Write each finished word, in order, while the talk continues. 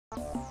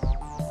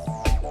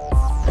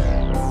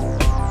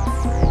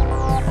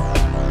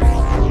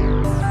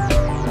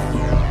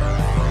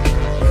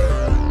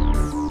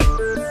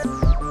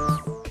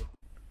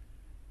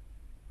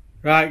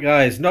Right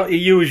guys, not your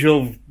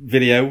usual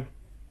video,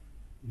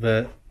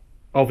 but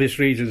obvious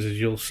reasons as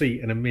you'll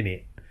see in a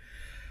minute.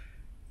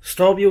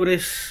 Storm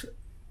Eunice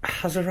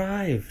has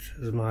arrived,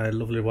 as my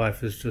lovely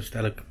wife has just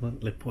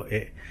eloquently put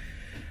it.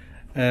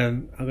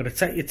 I'm going to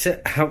take you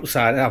to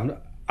outside.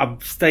 I'm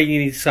staying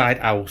inside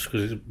house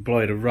because it's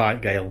blowing a right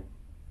gale,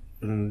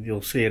 and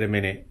you'll see in a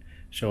minute.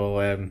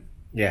 So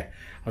yeah,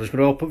 I'm just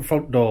going to open the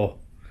front door.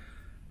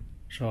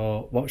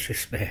 So watch this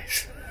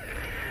space.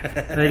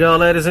 There you go,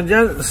 ladies and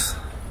gents.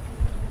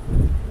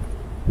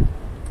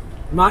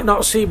 Might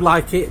not seem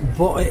like it,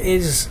 but it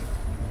is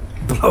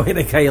blowing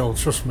a gale,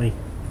 trust me.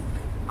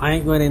 I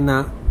ain't going in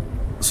that.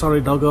 Sorry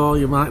doggo,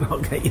 you might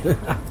not get your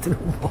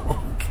afternoon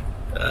walk.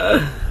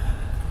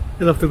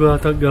 You'll have to go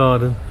out that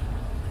garden.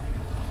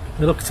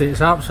 You look at it,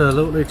 it's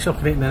absolutely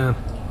chucking it down.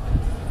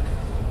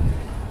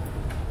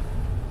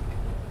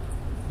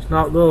 It's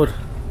not good.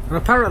 And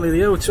apparently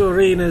the O2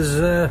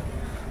 Arena's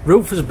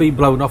roof has been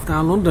blown off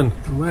down London,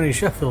 and we're in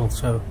Sheffield,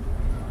 so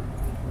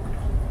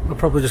I'll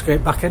probably just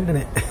get back ending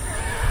it.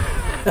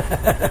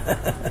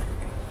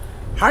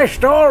 High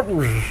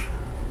storms!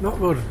 Not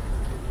good.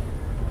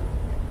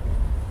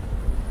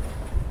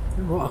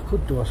 What I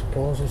could do, I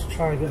suppose, is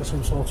try and get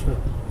some sort of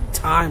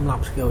time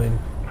lapse going.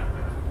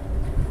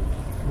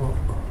 But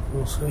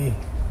we'll see.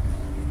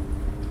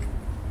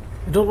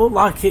 It don't look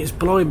like it's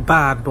blowing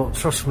bad, but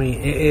trust me,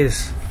 it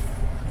is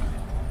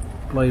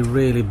blowing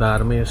really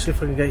bad. I mean, see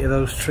if I can get you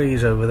those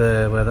trees over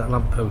there where that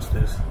lamppost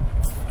is.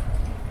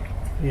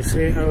 You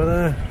see it over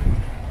there?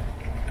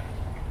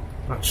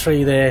 That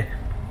tree there.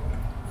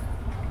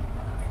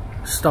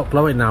 Stop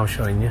blowing now,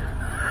 showing you.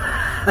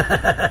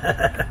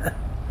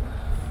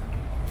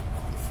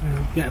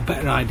 Get a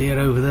better idea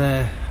over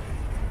there.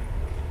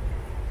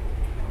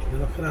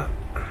 Look at that.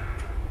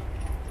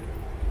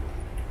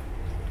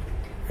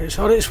 It's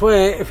on its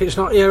way if it's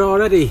not here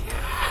already.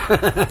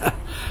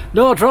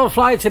 No drone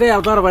flying today.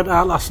 I'm glad I went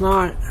out last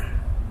night.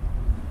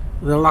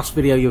 The last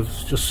video you've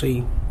just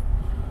seen.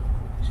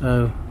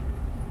 So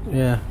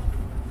yeah,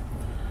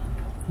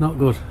 not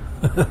good.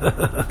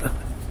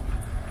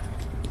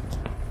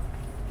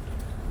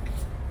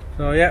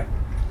 So yeah,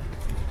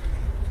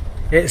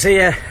 it's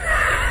here.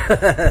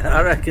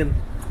 I reckon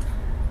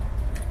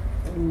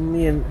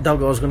me and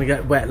Doggo's going to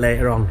get wet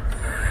later on.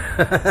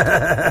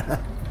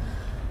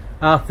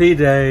 Happy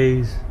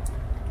days.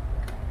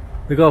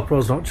 The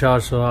GoPro's not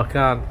charged, so I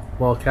can't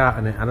walk out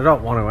in it, and I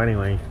don't want to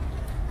anyway.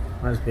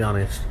 Let's be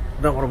honest,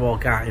 I don't want to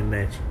walk out in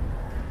this.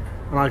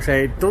 And like I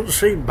say, it doesn't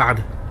seem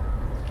bad,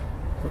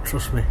 but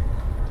trust me,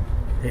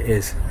 it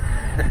is.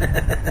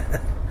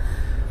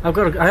 I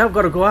have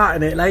got to go out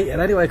in it later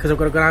anyway, because I've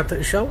got to go down to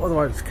the shop,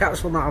 otherwise the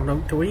cats will not have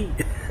nothing to eat.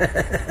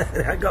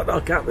 I got no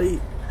cat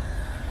meat.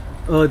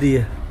 Oh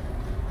dear.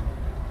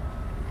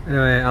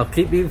 Anyway, I'll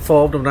keep you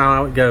informed of now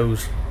how it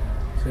goes.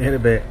 See you in a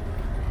bit.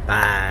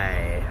 Bye.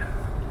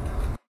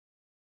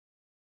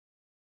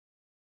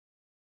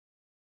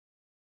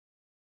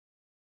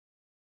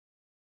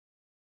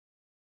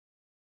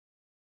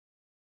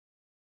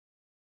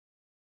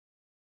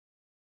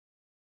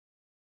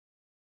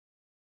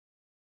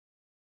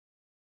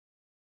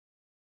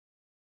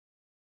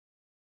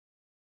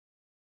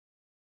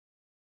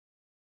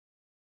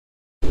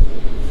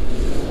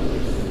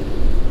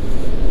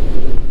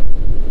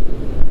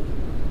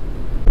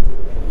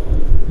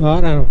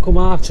 Right now, come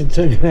out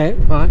into the great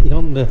right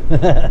yonder.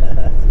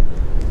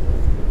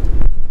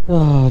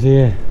 Oh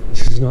dear,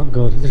 this is not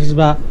good. This is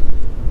about,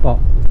 what,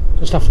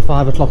 just after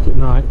 5 o'clock at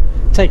night.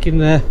 Taking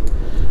the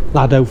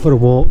lad out for a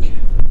walk,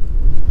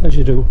 as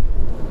you do.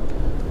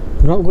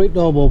 We're not going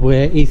normal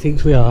way, he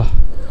thinks we are.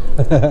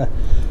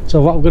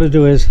 So what I'm going to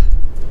do is,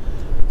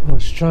 I'll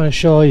just try and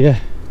show you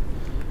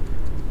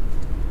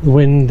the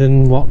wind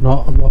and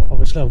whatnot.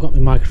 Obviously I've got my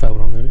microphone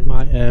on and it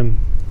might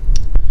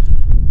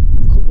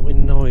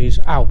noise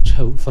out,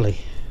 hopefully.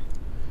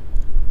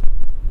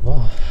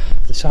 Well,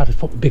 I've decided to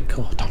put my big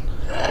coat on.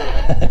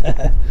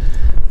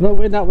 Not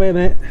going that way,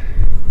 mate.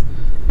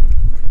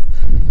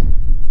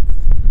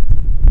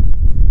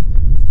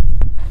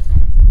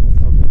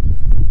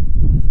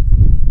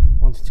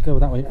 Wanted to go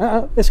that way.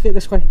 Let's get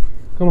this way.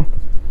 Come on.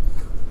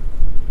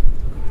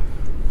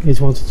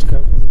 He's wanted to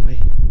go the other way.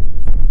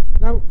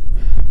 No.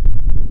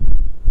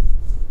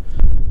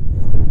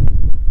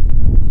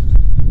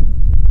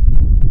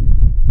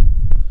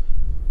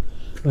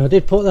 Well, I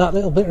did put that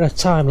little bit of a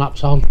time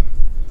lapse on,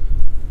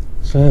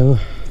 so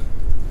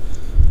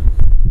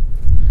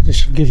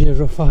just to give you a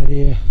rough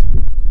idea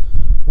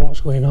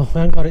what's going on. I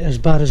haven't got it as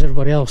bad as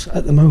everybody else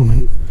at the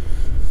moment.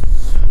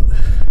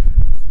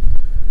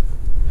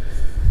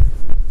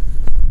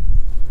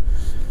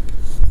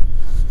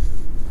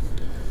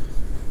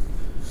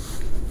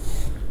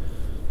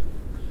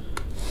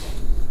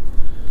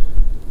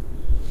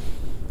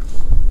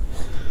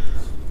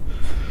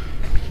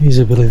 He's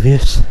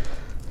oblivious.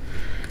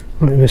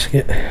 Right,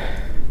 biscuit.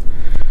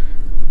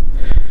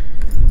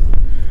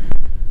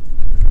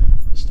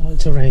 It's starting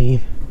to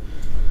rain.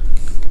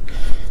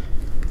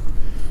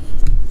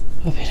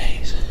 Happy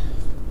days.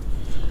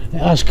 It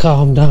has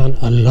calmed down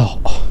a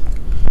lot.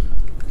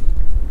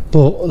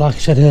 But like I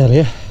said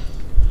earlier,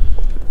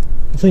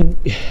 I think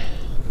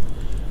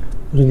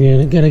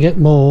we're going to get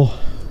more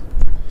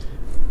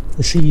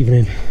this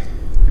evening.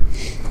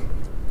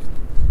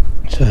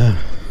 So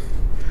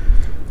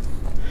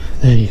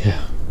there you go.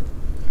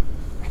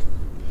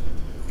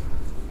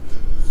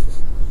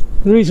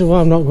 The reason why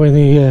I'm not going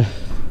the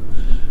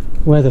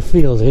where the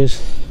field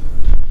is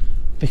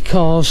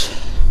because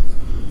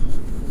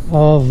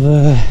of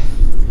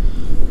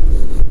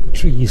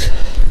trees.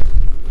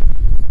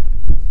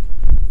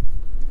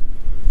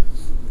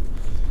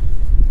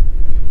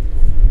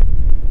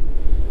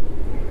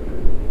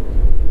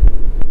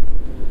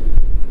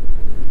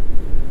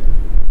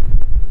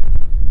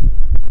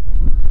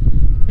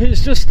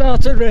 It's just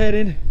started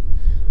raining,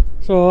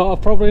 so I'll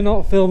probably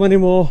not film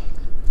anymore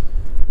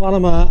while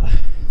I'm out.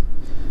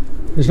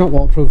 It's not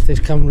waterproof, this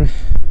camera,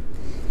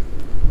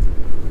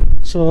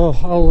 so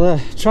I'll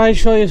try and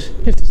show you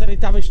if there's any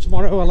damage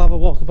tomorrow. I'll have a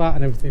walk about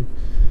and everything,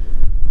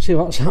 see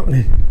what's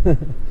happening.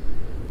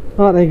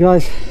 Right then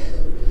guys,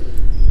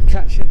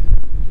 catch you.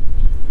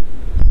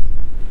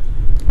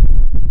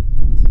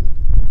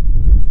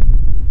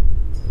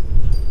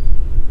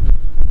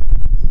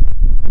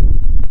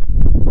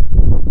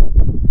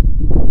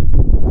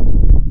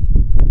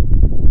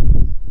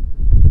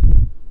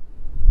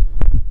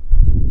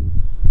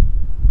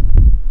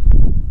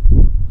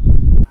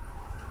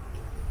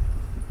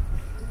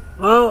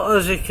 Well,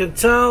 as you can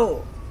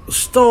tell,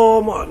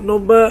 storm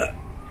number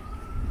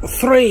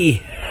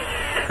 3.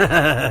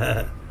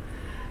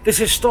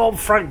 This is Storm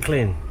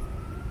Franklyn.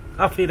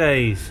 Happy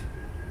days.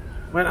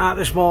 Went out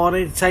this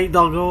morning to take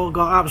doggo,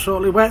 got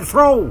absolutely wet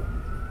through.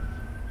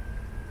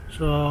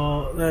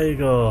 So there you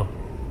go.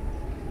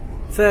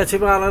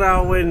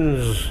 30-mile-an-hour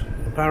winds.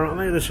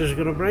 Apparently this is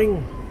going to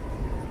bring.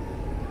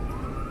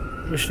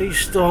 Wish these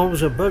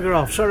storms are bugger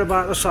off. Sorry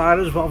about the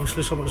sirens, but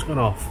obviously something's gone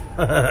off.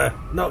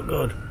 Not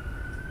good.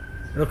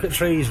 Look at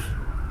trees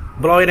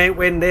blowing out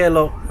wind here,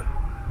 look.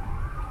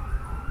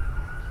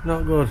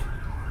 Not good.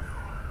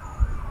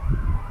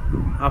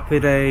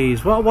 Happy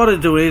days. What I want to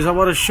do is I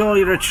want to show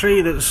you a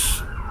tree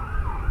that's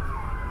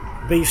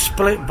been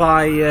split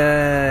by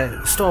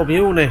Storm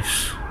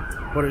Eunice,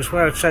 but it's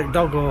where I checked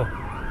doggo.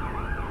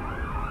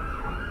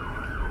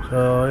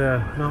 So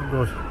yeah, not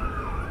good.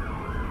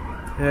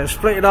 Yeah, it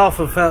split it off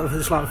and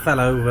it's like fell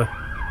over.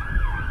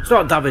 It's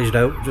not damaged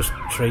out, just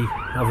tree,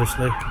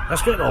 obviously.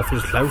 That's getting off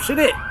as close, isn't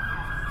it?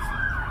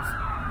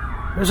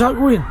 Where's that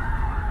going?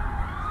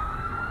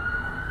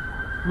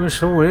 We're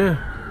somewhere.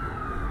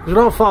 It's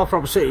not far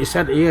from city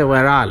centre here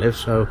where I live,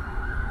 so.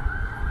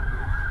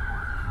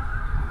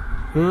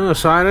 Oh,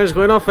 sirens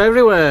going off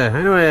everywhere.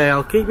 Anyway,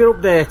 I'll keep you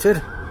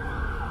updated.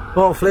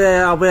 Hopefully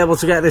I'll be able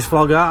to get this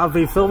vlog out. I've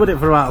been filming it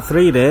for about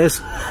 3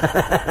 days.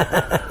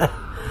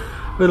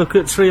 We look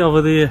at the tree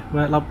over there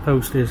where the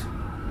lamppost is.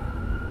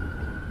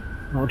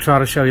 I'll try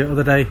to show you the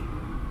other day.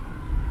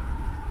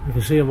 You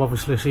can see him,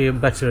 obviously see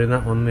him better in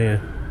that one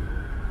there.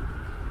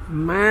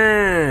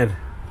 Mad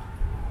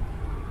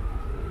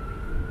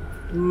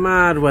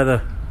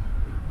weather.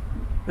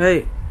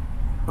 Hey,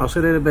 I'll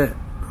see you in a bit.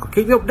 I'll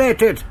keep you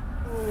updated.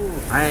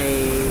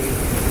 Hey.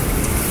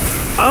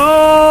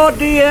 Oh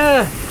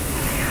dear.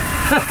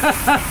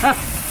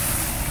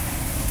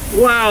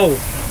 Wow.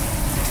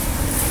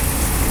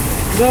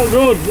 Not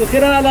good. Look at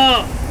that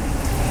lot.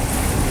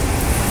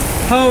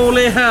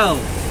 Holy hell.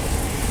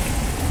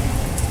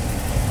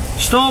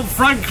 Storm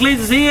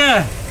Franklyn's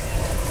here.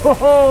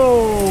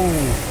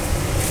 Oh.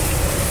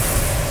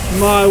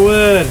 My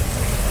word.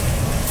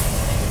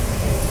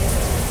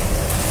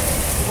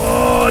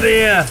 Oh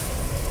dear.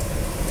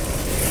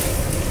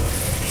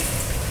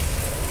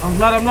 I'm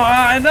glad I'm not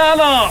out in that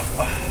lot.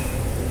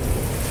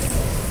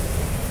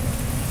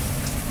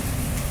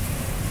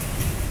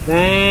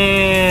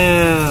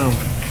 Damn.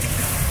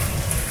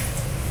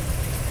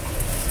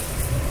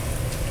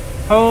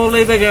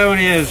 Holy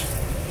begonias.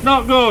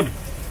 Not good.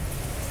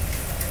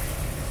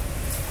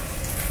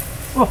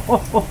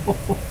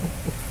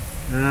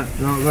 Nah,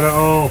 not good at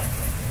all.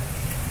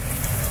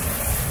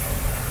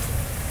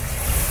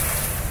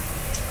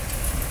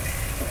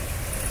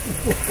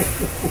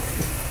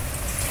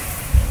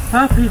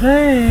 Happy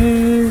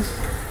days.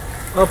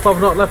 Hope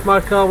I've not left my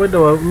car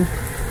window open.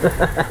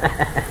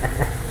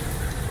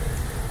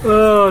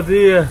 Oh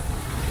dear.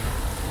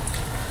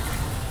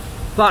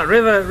 That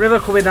river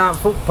coming down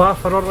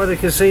footpath. I don't know whether you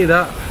can see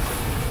that.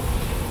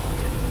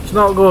 It's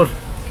not good.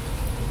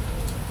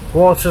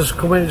 Water's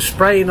coming,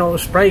 spray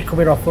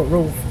coming off that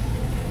roof.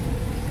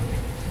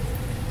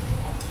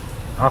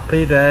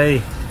 Happy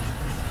day.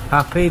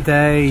 Happy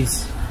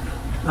days.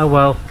 Oh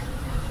well.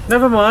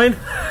 Never mind.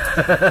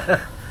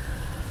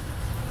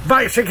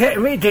 Back to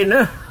getting me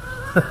dinner.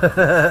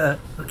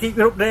 I'll keep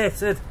you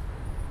updated.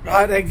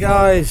 Right then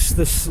guys,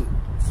 the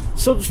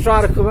sun's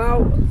trying to come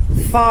out,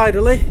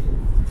 finally.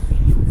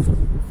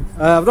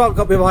 I've not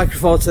got my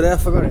microphone today, I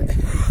forgot it.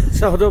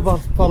 So I do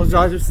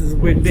apologise if it's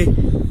windy.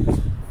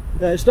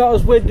 It's not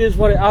as windy as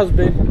what it has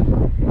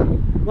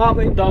been. Might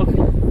be dog.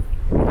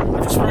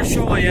 I just want to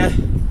show you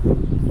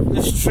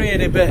this tree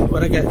in a bit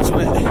when I get to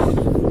it.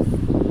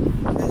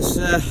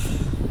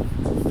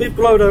 It's been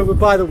blown over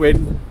by the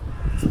wind.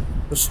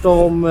 The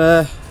storm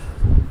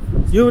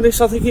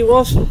Eunice, I think it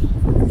was.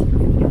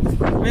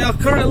 We are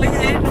currently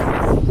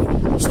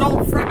in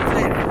Storm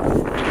Franklyn.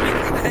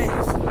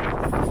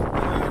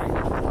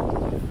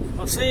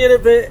 I'll see you in a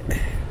bit.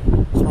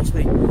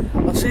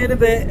 I'll see you in a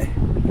bit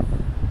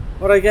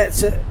when I get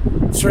to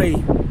 3. See you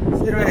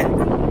in a bit.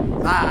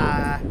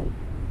 Bye.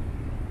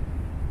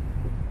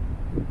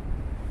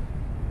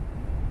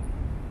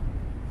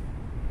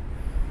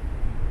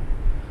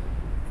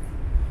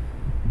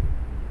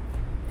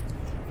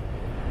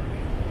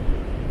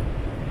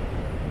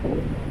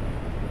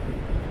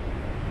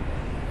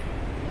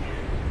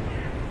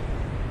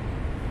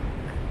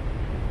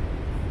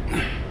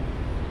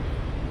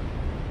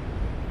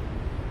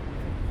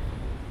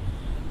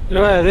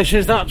 Anyway, this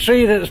is that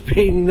tree that's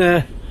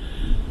been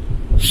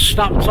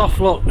snapped off,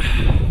 look.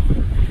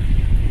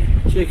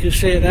 So you can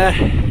see it there.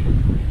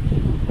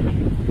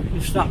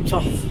 It's snapped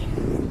off.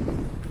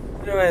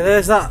 Anyway,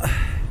 there's that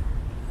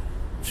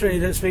tree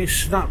that's been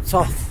snapped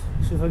off.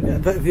 See if I can get a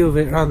better view of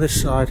it around this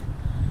side.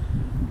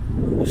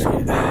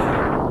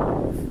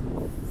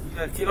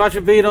 Can you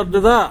imagine being under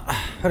that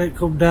when it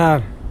come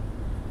down?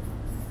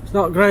 It's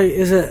not great,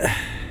 is it?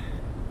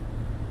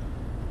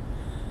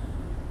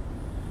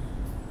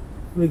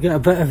 We get a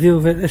better view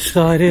of it this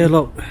side here,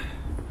 look.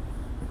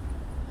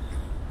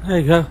 There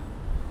you go.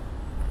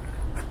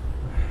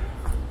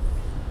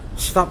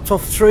 Snapped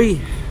off tree.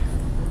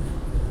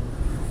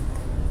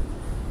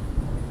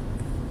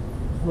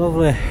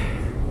 Lovely.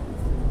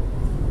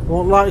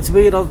 Won't like to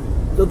be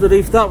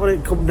underneath that when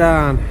it come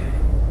down.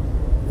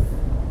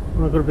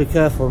 I've got to be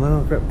careful now,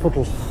 I'll get a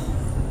puddle.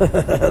 Look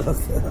at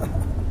that.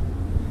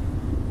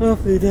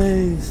 Happy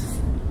days.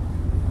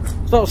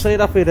 Stop saying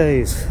happy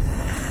days.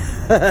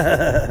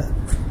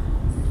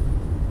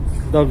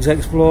 Dogs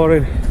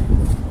exploring.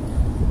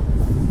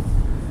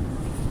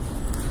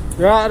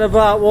 You're out and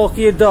about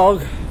walking your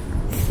dog.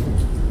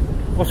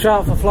 Watch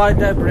out for flying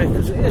debris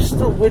because it is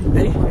still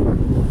windy.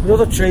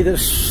 Another tree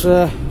that's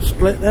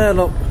split there,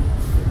 look.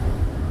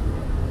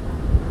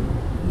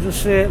 You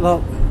just see it,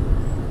 look.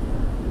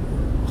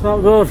 It's not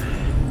good.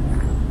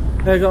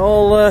 They got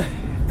all the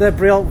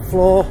debris on the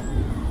floor,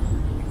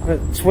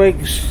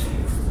 twigs,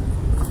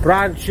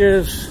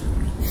 branches,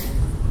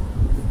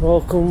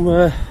 all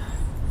come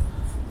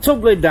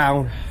tumbling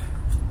down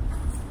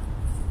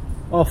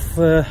off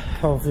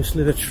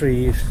obviously the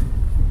trees.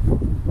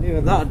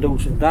 Even that'll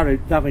do some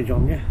damage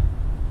on you.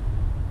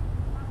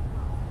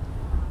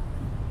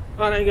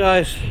 Right then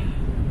guys,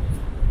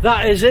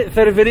 that is it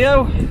for the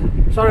video.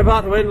 Sorry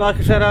about the wind, like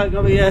I said, I ain't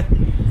got my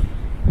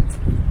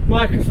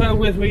microphone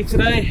with me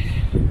today.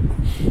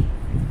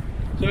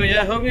 So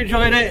yeah, hope you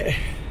enjoyed it.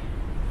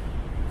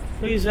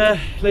 Please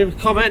leave a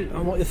comment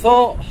on what you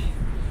thought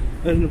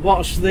and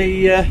what's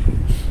the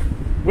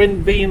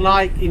wind been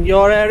like in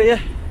your area.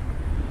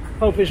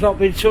 Hope it's not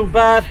been too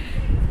bad.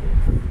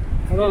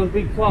 I know there's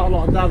been quite a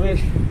lot of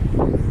damage.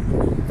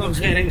 Dog's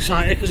getting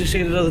excited because he's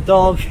seen another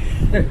dog.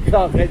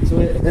 Can't get to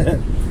it.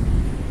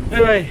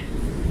 Anyway,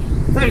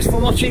 thanks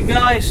for watching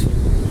guys,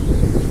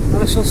 and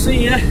I shall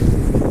see you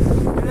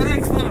in the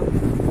next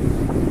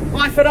one.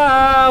 Bye for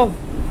now.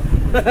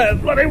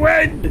 Bloody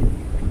wind!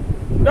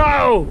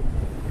 No!